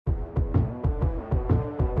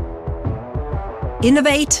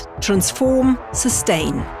Innovate, transform,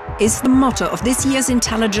 sustain is the motto of this year's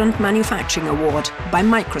Intelligent Manufacturing Award by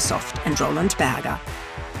Microsoft and Roland Berger.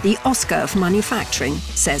 The Oscar of manufacturing,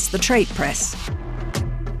 says the trade press.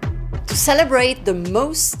 To celebrate the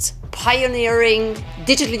most pioneering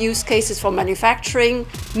digital use cases for manufacturing,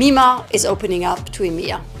 MIMA is opening up to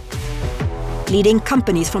EMEA. Leading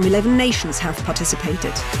companies from 11 nations have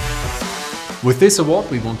participated. With this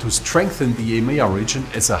award, we want to strengthen the EMEA region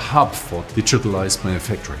as a hub for digitalized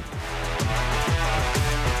manufacturing.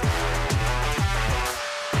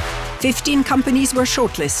 15 companies were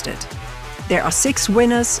shortlisted. There are 6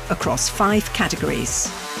 winners across 5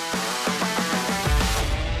 categories.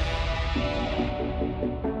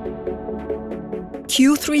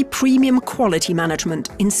 Q3 Premium Quality Management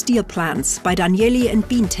in Steel Plants by DANIELI and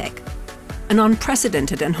BEANTECH. An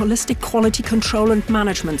unprecedented and holistic quality control and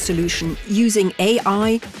management solution using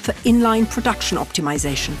AI for inline production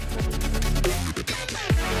optimization.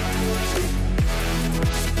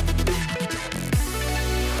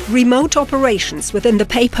 Remote operations within the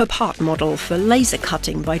pay-per-part model for laser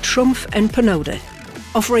cutting by TRUMPF and prenode,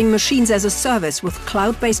 offering machines as a service with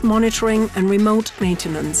cloud-based monitoring and remote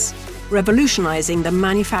maintenance, revolutionizing the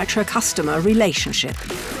manufacturer-customer relationship.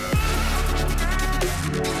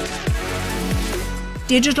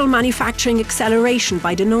 Digital Manufacturing Acceleration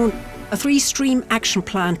by Danone, a 3-stream action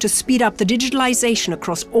plan to speed up the digitalization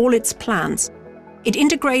across all its plants. It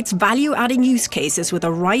integrates value-adding use cases with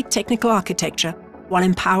the right technical architecture while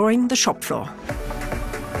empowering the shop floor.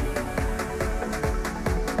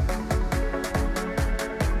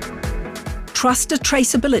 Trusted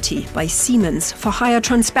Traceability by Siemens for higher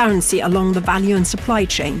transparency along the value and supply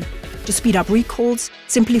chain, to speed up recalls,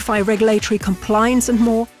 simplify regulatory compliance and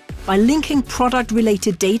more, by linking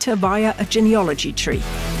product-related data via a genealogy tree.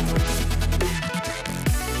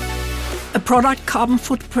 A product carbon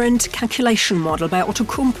footprint calculation model by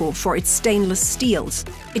Outokumpu for its stainless steels.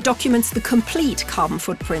 It documents the complete carbon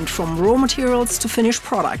footprint from raw materials to finished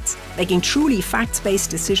products, making truly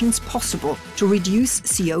facts-based decisions possible to reduce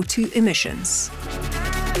CO2 emissions.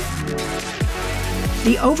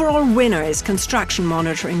 The overall winner is Construction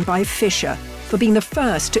Monitoring by Fischer, for being the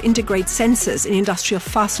first to integrate sensors in industrial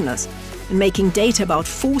fasteners and making data about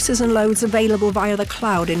forces and loads available via the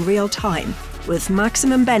cloud in real time, with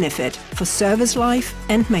maximum benefit for service life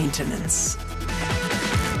and maintenance.